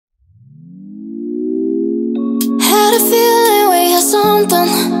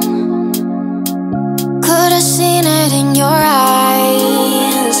something. Could've seen it in your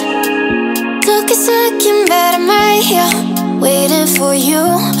eyes. Took a second, but I'm right here, waiting for you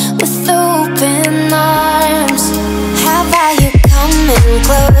with open arms. How about you coming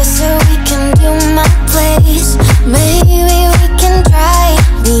closer? We can do my place. Maybe we can try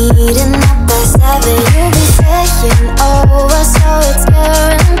meeting up by 7. You'll be saying over, so it's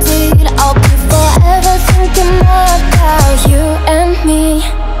guaranteed. I'll be forever thinking more about you and me.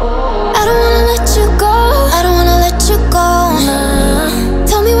 I don't wanna let you go, I don't wanna let you go. Nah.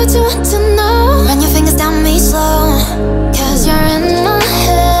 Tell me what you want to know. Run your fingers down me slow, cause you're in my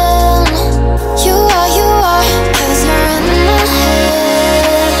head. You are, cause you're in my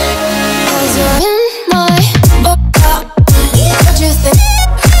head. Cause you're in my what you think?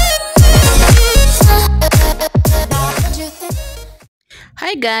 What you think?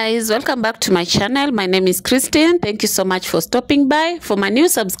 Hi guys, welcome back to my channel. My name is Christine. Thank you so much for stopping by. For my new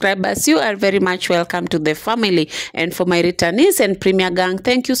subscribers, you are very much welcome to the family. And for my returnees and premier gang,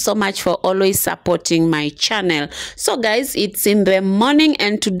 thank you so much for always supporting my channel. So guys, it's in the morning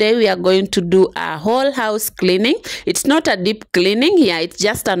and today we are going to do a whole house cleaning. It's not a deep cleaning. Yeah, it's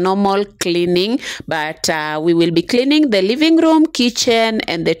just a normal cleaning, but we will be cleaning the living room, kitchen,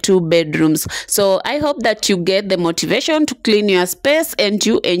 and the 2 bedrooms. So I hope that you get the motivation to clean your space and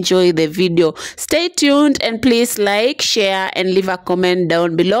you enjoy the video. Stay tuned and please like, share, and leave a comment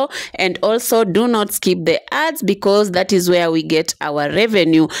down below. And also do not skip the ads because that is where we get our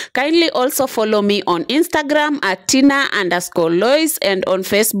revenue. Kindly also follow me on Instagram at Tyna_Loice and on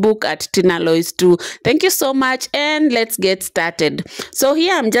Facebook at Tyna Loice too. Thank you so much and let's get started. So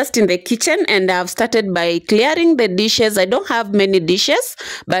here I'm just in the kitchen and I've started by clearing the dishes. I don't have many dishes,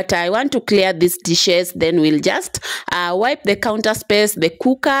 but I want to clear these dishes. Then we'll just wipe the counter space, the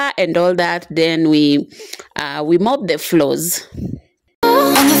cooker, and all that. Then we mop the floors.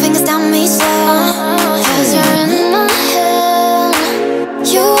 Run your fingers down me slow, cause you're in my head.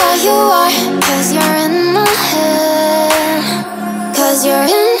 You are, cause you're in my head. Cause you're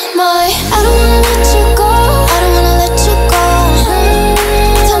in my, I don't wanna let you go, I don't wanna let you go.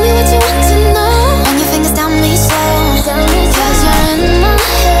 Tell me what you want to know. Run your fingers down me slow, cause you're in my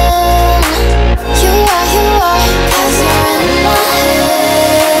head. You are, cause you're in my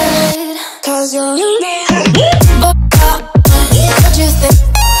head. Cause you're in my head. What you think?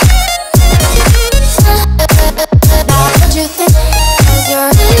 What you think? Cause you're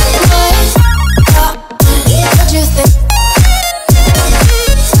in my head. What you think?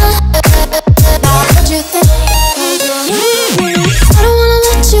 What you think? Cause you're in my head. I don't wanna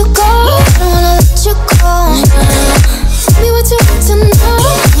let you go, I don't wanna let you go. Tell me what you want to know.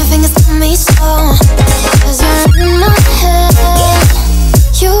 Your fingers on me slow, cause you're in my head.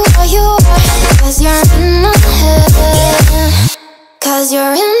 You are, cause you're in my head. Cause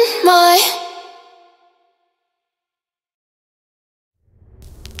you're in my.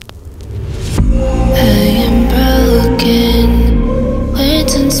 I am broken,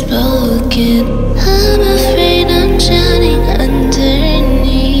 words unspoken. I'm afraid I'm drowning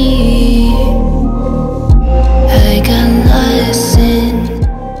underneath. I got lost in.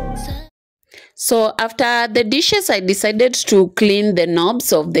 So after the dishes, I decided to clean the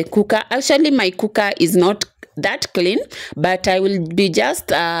knobs of the cooker. Actually, my cooker is not that clean, but I will be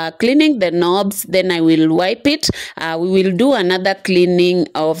just cleaning the knobs, then I will wipe it. We will do another cleaning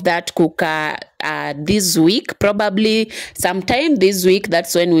of that cooker this week, probably sometime this week.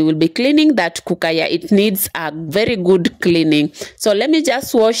 That's when we will be cleaning that cooker. Yeah, it needs a very good cleaning. So let me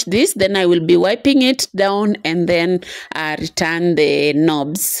just wash this, then I will be wiping it down and then return the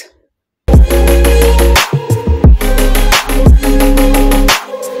knobs.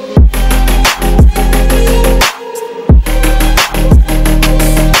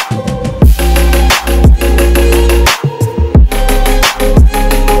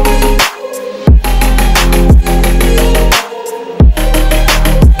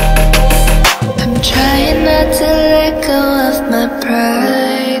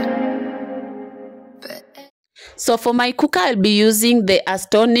 So for my cooker, I'll be using the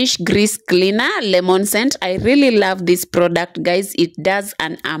Astonish Grease Cleaner Lemon Scent. I really love this product, guys. It does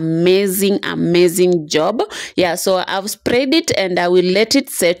an amazing job. Yeah, so I've sprayed it and I will let it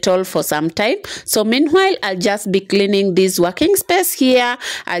settle for some time. So meanwhile, I'll just be cleaning this working space here.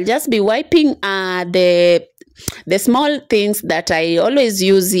 I'll just be wiping the small things that I always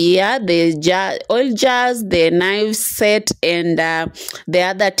use here, the oil jars, the knife set, and the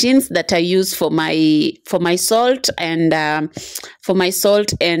other tins that I use for my salt and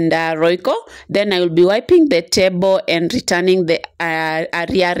Royco. Then I will be wiping the table and returning the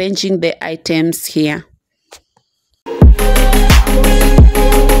rearranging the items here.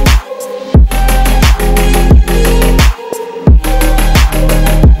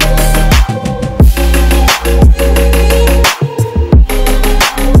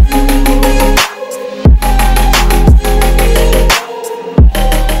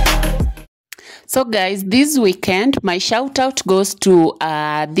 So guys, this weekend my shout out goes to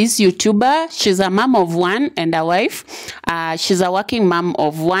this YouTuber. She's a mom of one and a wife. She's a working mom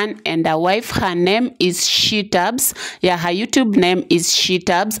of one and a wife. Her name is Shetabs. Yeah, her YouTube name is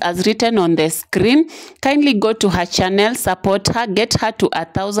Shetabs as written on the screen. Kindly go to her channel, support her, get her to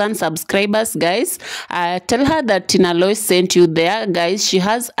 1,000 subscribers, guys. Tell her that Tyna Loice sent you there, guys. She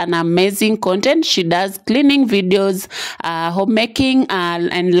has an amazing content. She does cleaning videos, homemaking,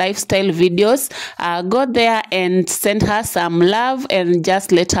 and lifestyle videos. Go there and send her some love and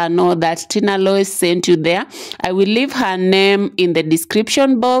just let her know that Tyna Loice sent you there. I will leave her name in the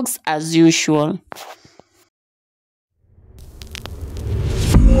description box as usual.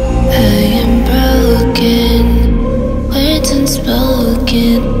 I am broken, words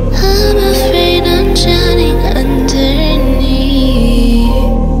unspoken. I'm afraid I'm drowning underneath.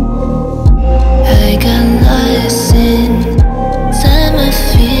 I got lost inside my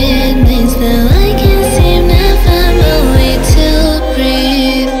feelings. Now I can't seem to find my way to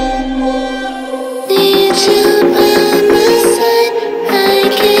breathe. Need you by my side. I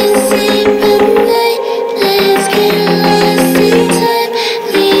can't sleep at night. Let's get lost in time.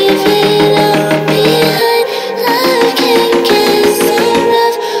 Leave it all behind. I can't get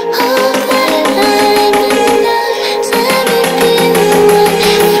enough. Hope that I'm enough. Let me be the one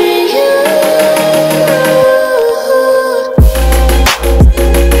for you.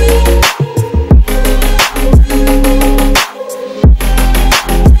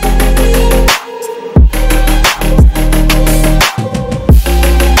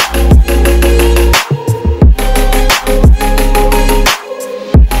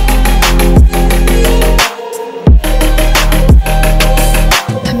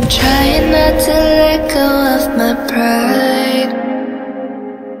 I'm trying not to let go of my pride,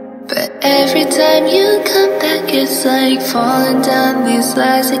 but every time you come back, it's like falling down these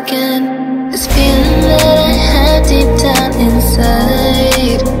lies again. This feeling that I have deep down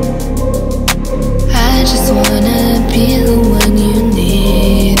inside, I just wanna be the one you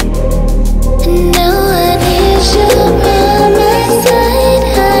need. And now I need you by my side.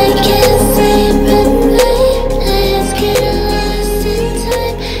 I can't sleep at night. Let's get lost in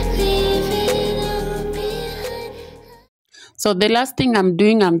time. Leave it all behind. So the last thing I'm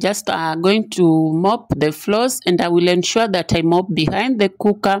doing, I'm just going to mop the floors, and I will ensure that I mop behind the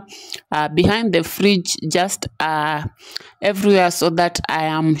cooker, behind the fridge, just everywhere, so that I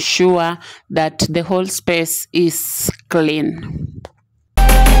am sure that the whole space is clean.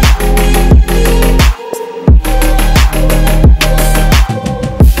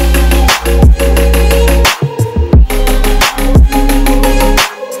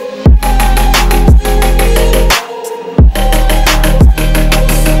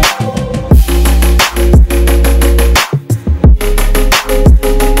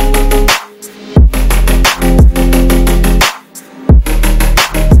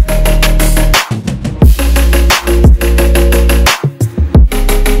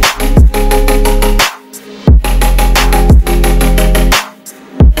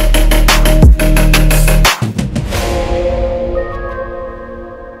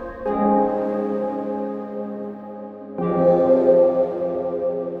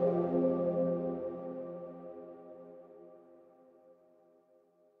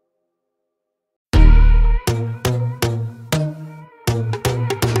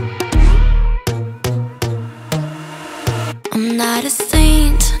 I'm not a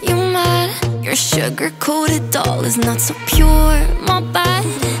saint, you mad? Your sugar-coated doll is not so pure, my bad.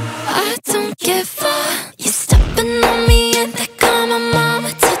 I don't give a. You stepping on me and that got my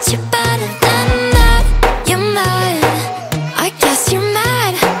mama touch you better than that. You're mad, I guess you're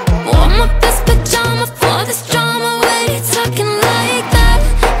mad. Wore my best pajama for this drama. Why you talking like that,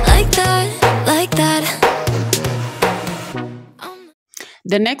 like that, like that?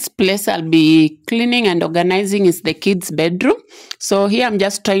 The next place I'll be cleaning and organizing is the kids' bedroom. So here I'm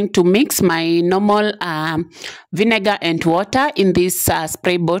just trying to mix my normal vinegar and water in this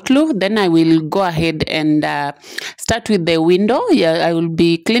spray bottle. Then I will go ahead and start with the window. Yeah, I will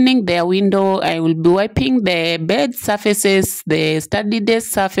be cleaning their window. I will be wiping the bed surfaces, the study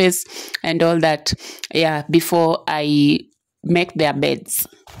desk surface, and all that. Yeah, before I make their beds.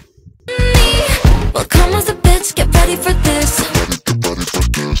 Well, come as a bitch, get ready for this.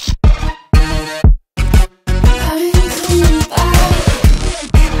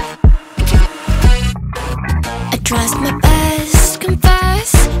 I dressed my best,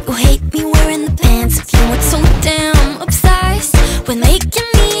 confess. You hate me wearing the pants. If you weren't so damn obsessed with making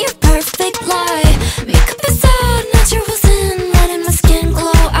me a perfect lie. Makeup is out, naturals in, letting my skin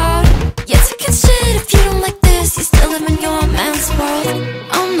glow out. You took shit if you don't like this. You still live in your man's world.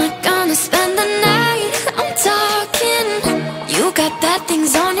 I'm not gonna spend the night.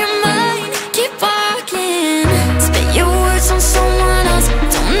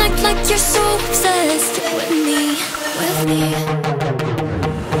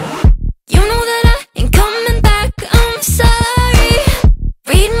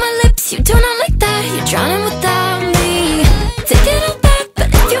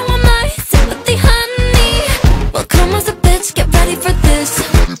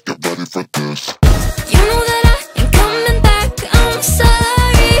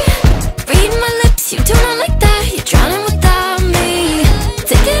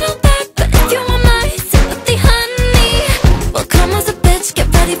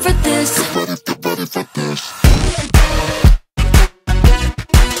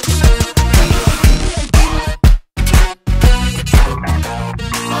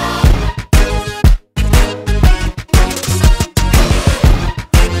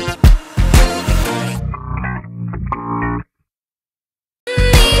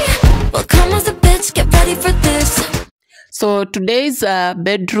 So today's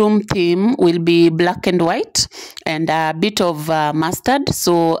bedroom theme will be black and white and a bit of mustard.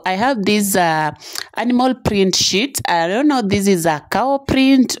 So I have these animal print sheets. I don't know, this is a cow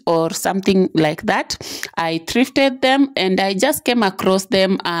print or something like that. I thrifted them and I just came across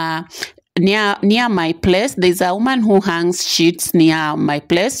them near my place. There's a woman who hangs sheets near my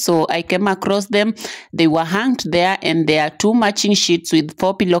place, so I came across them. They were hanged there, and there are 2 matching sheets with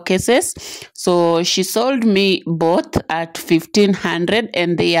 4 pillowcases. So she sold me both at 1,500,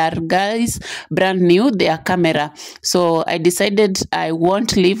 and they are, guys, brand new. They are camera. So I decided I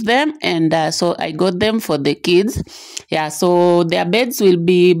won't leave them, and so I got them for the kids. Yeah, so their beds will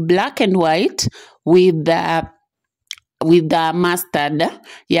be black and white with the mustard.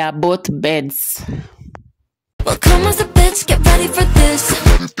 Yeah, both beds. Well, come as a bitch, get ready for this.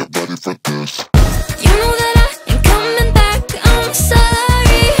 Get ready for this. You know that I ain't coming back, I'm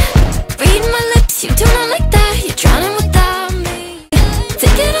sorry. Read my lips, you do not like that. You're drowning without me.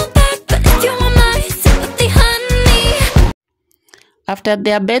 Take it all back, but if you want my sympathy, honey. After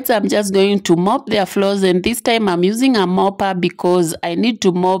their beds, I'm just going to mop their floors, and this time I'm using a mopper because I need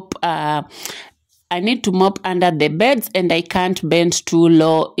to mop under the beds, and I can't bend too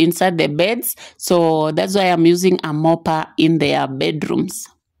low inside the beds. So that's why I'm using a mopper in their bedrooms.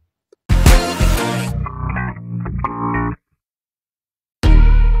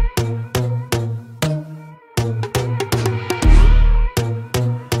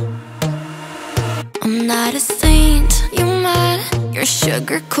 I'm not a saint, you mad? Your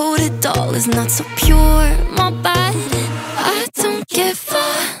sugar-coated doll is not so pure, my bad. I don't give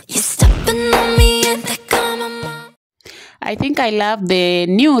a. You stepping on me and they come on my. I think I love the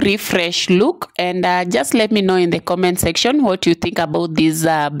new refresh look, and just let me know in the comment section what you think about these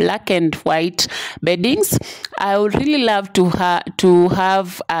black and white beddings. I would really love to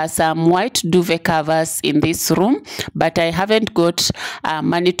have some white duvet covers in this room, but I haven't got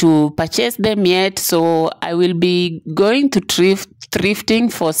money to purchase them yet, so I will be going to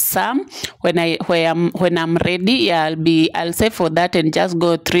thrifting for some when I'm ready. Yeah, I'll save for that and just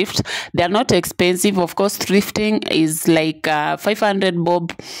go thrift. They're not expensive, of course. Thrifting is like 500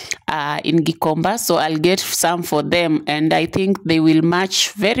 bob in Gikomba, so I'll get some for them, and I think they will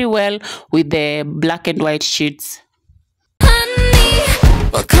match very well with the black and white sheets.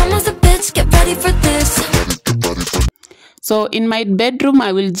 Honey, well, come as a bitch, get ready for this. So in my bedroom,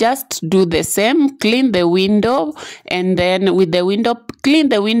 I will just do the same, clean the window, and then with the window, clean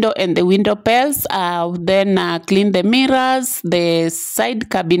the window and the window pails, then clean the mirrors, the side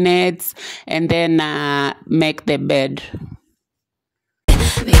cabinets, and then make the bed.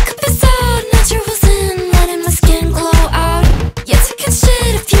 Makeup is out, naturals in, letting my skin glow out. Yeah, taking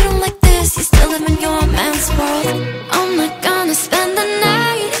shit if you don't like this, you still live in your man's world. I'm not gonna spend the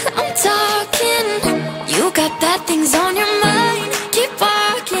night, I'm talking. You got bad things on your mind, keep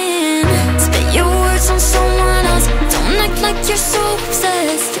walking. Spit your words on someone else, don't act like you're so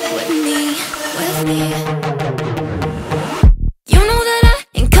obsessed with me, with me. You know that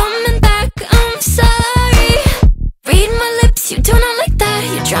I ain't coming back, I'm sorry. Read my lips, you do not like that.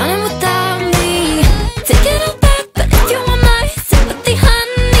 You're drowning without me. Take it all back, but if you want my sympathy,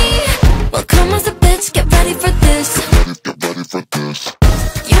 honey, well, come as a bitch, get ready for this. Get ready for this.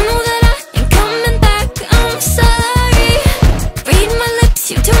 You know that I ain't coming back, I'm sorry. Read my lips,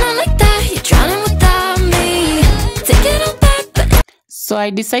 you do not like that. You're drowning without me. Take it all back, but. So I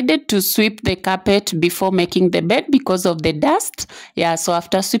decided to sweep the carpet before making the bed because of the dust. Yeah, so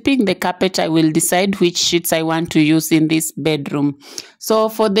after sweeping the carpet, I will decide which sheets I want to use in this bedroom. So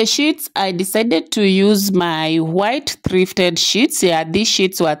for the sheets, I decided to use my white thrifted sheets. Yeah, these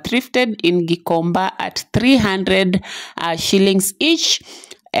sheets were thrifted in Gikomba at 300 shillings each.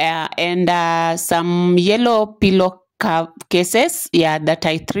 And some yellow pillow cases, yeah, that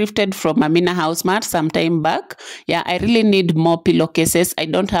I thrifted from Amina Housemart some time back. Yeah, I really need more pillowcases. I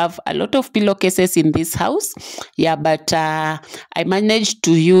don't have a lot of pillowcases in this house. Yeah, but I managed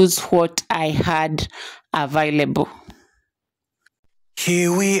to use what I had available.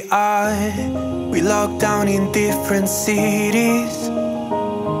 Here we are, we locked down in different cities,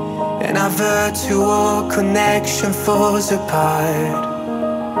 and our virtual connection falls apart.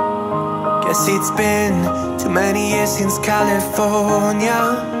 Guess it's been too many years since California.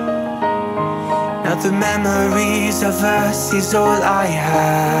 Now the memories of us is all I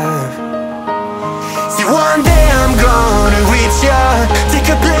have. See, one day I'm gonna reach ya, take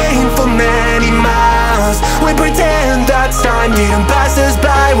a plane for many miles. We pretend that time didn't pass us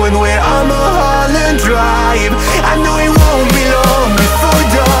by when we're on Mulholland Drive. I know it won't be long before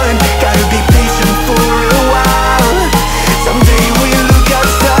dawn, gotta be patient for a while. Someday we'll look at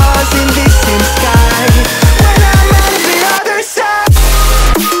stars in distant sky, when I'm on the other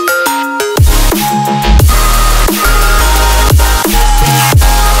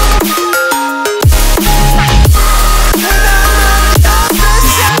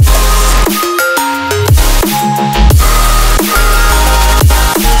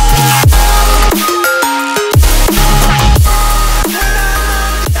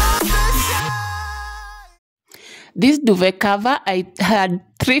This duvet cover, I had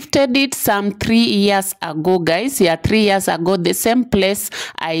thrifted it some 3 years ago, guys. Yeah, 3 years ago, the same place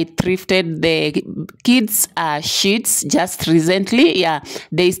I thrifted the kids sheets just recently. Yeah,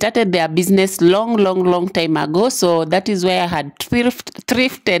 they started their business long time ago, so that is where I had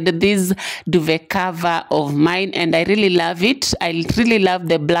thrifted this duvet cover of mine, and I really love it. I really love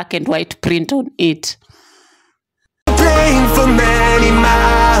the black and white print on it. Playing for many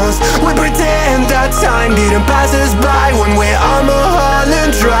miles, we pretend that time didn't pass us by when we're on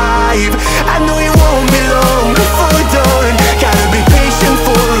Mulholland Drive. I know it won't be long before we're done. Gotta be patient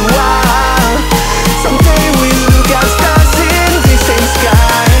for a while. Someday we'll look at stars in the same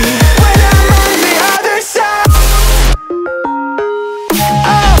sky. When I'm on the other side.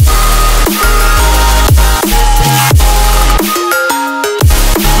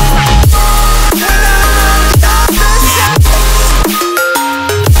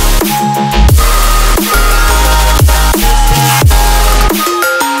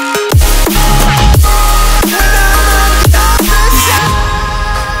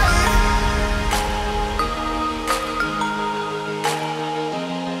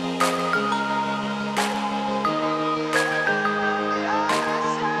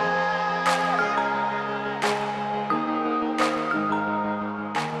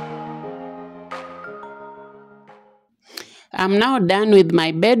 I'm now done with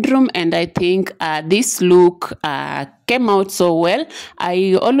my bedroom, and I think this look came out so well.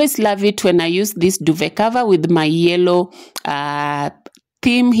 I always love it when I use this duvet cover with my yellow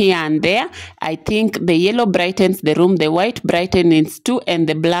theme here and there. I think the yellow brightens the room, the white brightens too, and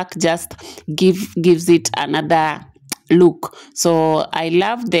the black just gives it another look. So I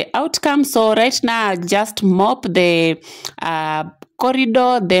love the outcome. So right now I just mop the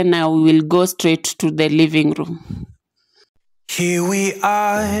corridor, then I will go straight to the living room. Here we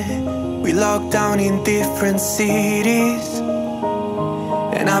are, we locked down in different cities,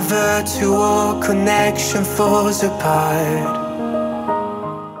 and our virtual connection falls apart.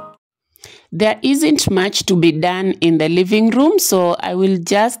 There isn't much to be done in the living room, so I will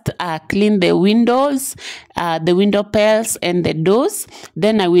just clean the windows, the window pails and the doors.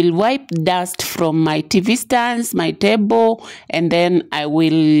 Then I will wipe dust from my TV stands, my table, and then I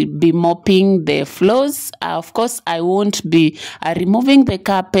will be mopping the floors. Of course, I won't be removing the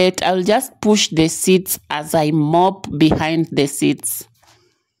carpet. I will just push the seats as I mop behind the seats.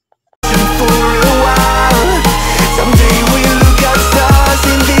 For a while, someday we'll look at stars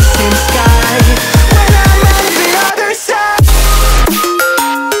in the same sky. When I'm on the other side.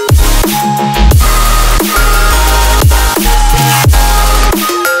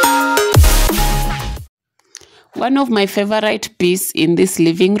 One of my favorite pieces in this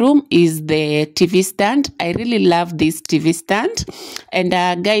living room is the TV stand. I really love this TV stand. And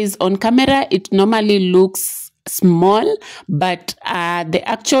guys, on camera, it normally looks small, but the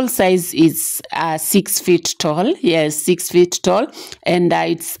actual size is 6 feet tall. Yes, 6 feet tall, and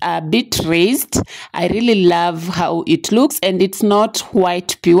it's a bit raised. I really love how it looks, and it's not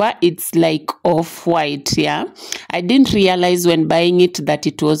white pure, it's like off-white. Yeah, I didn't realize when buying it that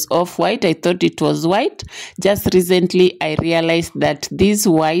it was off-white. I thought it was white. Just recently I realized that this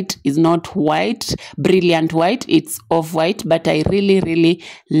white is not white, brilliant white, it's off-white, but I really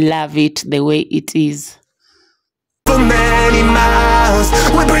love it the way it is. For many miles,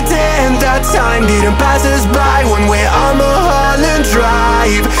 we pretend that time didn't pass us by when we're on Mulholland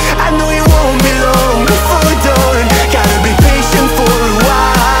Drive. I know it won't be long before we're done. Gotta be patient for a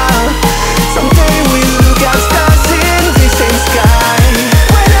while. Someday we'll look at stars in the same sky.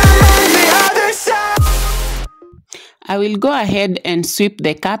 When I'm on the other side. I will go ahead and sweep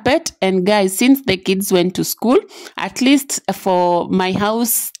the carpet. And guys, since the kids went to school, at least for my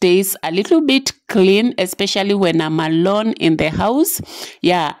house stays a little bit clean, especially when I'm alone in the house.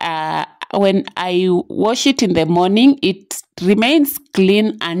 Yeah, when I wash it in the morning, it remains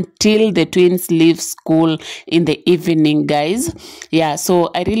clean until the twins leave school in the evening, guys. Yeah, so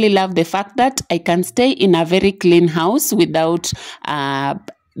I really love the fact that I can stay in a very clean house without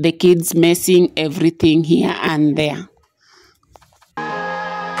the kids messing everything here and there.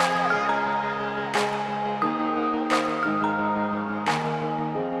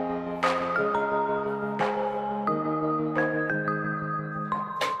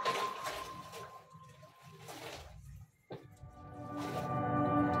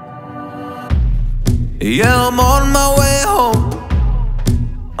 Yeah, I'm on my way home.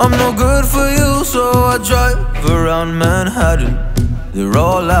 I'm no good for you, so I drive around Manhattan. They're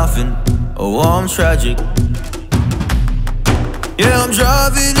all laughing, oh I'm tragic. Yeah, I'm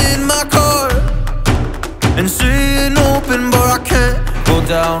driving in my car and seeing open, but I can't go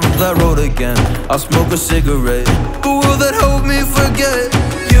down that road again. I'll smoke a cigarette. But will that help me forget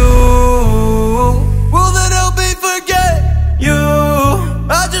you? Will that help me forget you?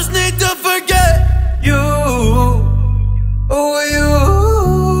 I just need to forget you. Oh, you.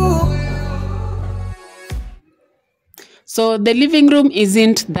 So the living room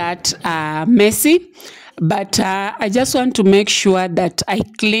isn't that messy, but I just want to make sure that I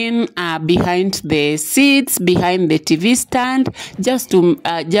clean behind the seats, behind the TV stand, just so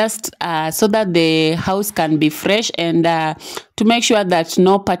that the house can be fresh, and to make sure that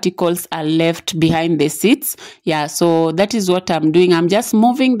no particles are left behind the seats. Yeah, so that is what I'm doing. I'm just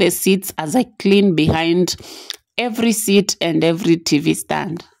moving the seats as I clean behind every seat and every TV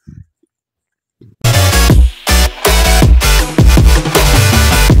stand.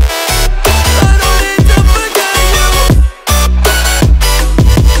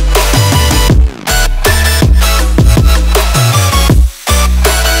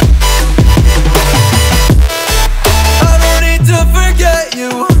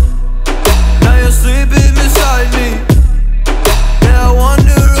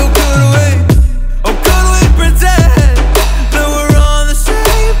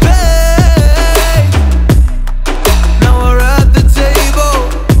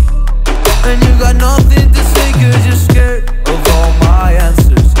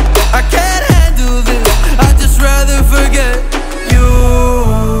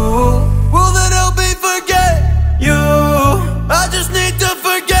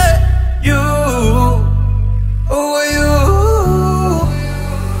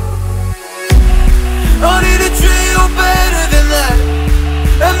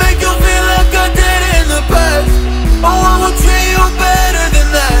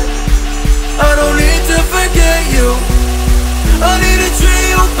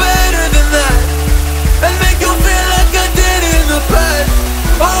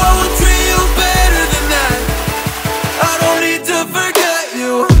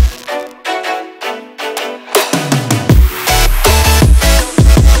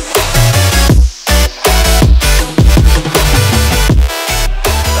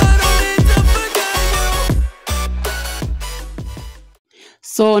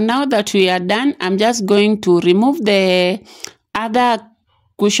 So now that we are done, I'm just going to remove the other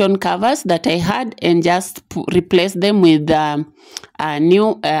cushion covers that I had and just replace them with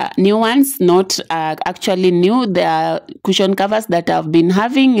new ones. Not actually new, they are cushion covers that I've been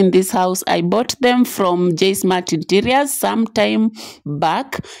having in this house. I bought them from J Smart Interiors some time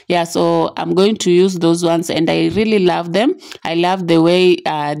back. Yeah, so I'm going to use those ones, and I really love them. I love the way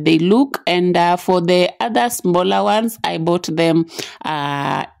they look. And for the other smaller ones, I bought them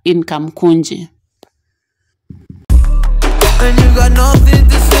in Kamkunji. And you got nothing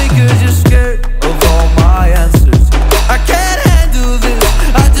to say 'cause you're scared of all my answers. I can't handle this,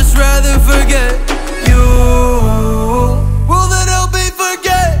 I'd just rather forget you. Will that help me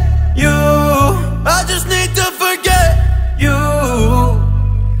forget you? I just need to forget you.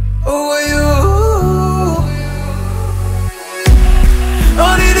 Oh, you.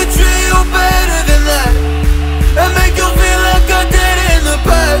 I need to treat you better than that, and make you feel like I did in the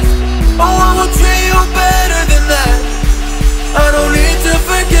past. Oh, I will treat you better than that. I don't need to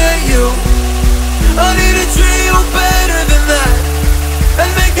forget you. I need to treat you better than that,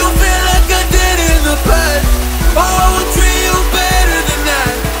 and make you feel like I did in the past. Oh, I will treat you better than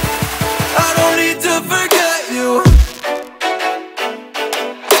that. I don't need to forget you.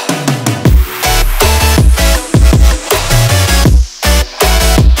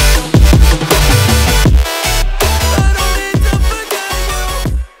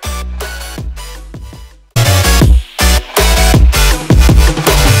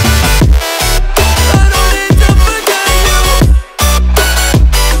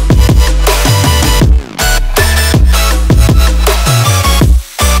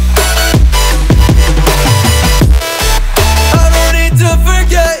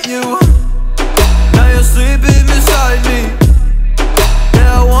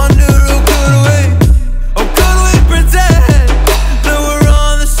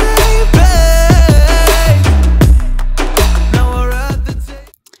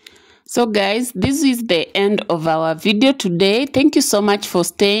 So guys, this is the end of our video today. Thank you so much for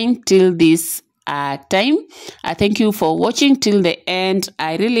staying till this time. Thank you for watching till the end.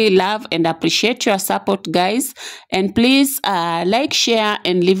 I really love and appreciate your support, guys, and please like, share,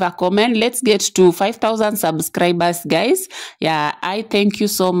 and leave a comment. Let's get to 5,000 subscribers, guys. Yeah, I thank you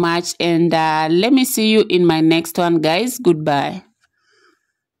so much, and let me see you in my next one, guys. Goodbye.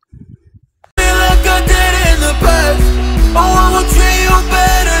 Oh, I will treat you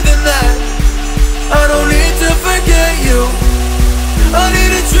better than that. I don't need to forget you. I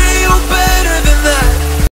need a treat you better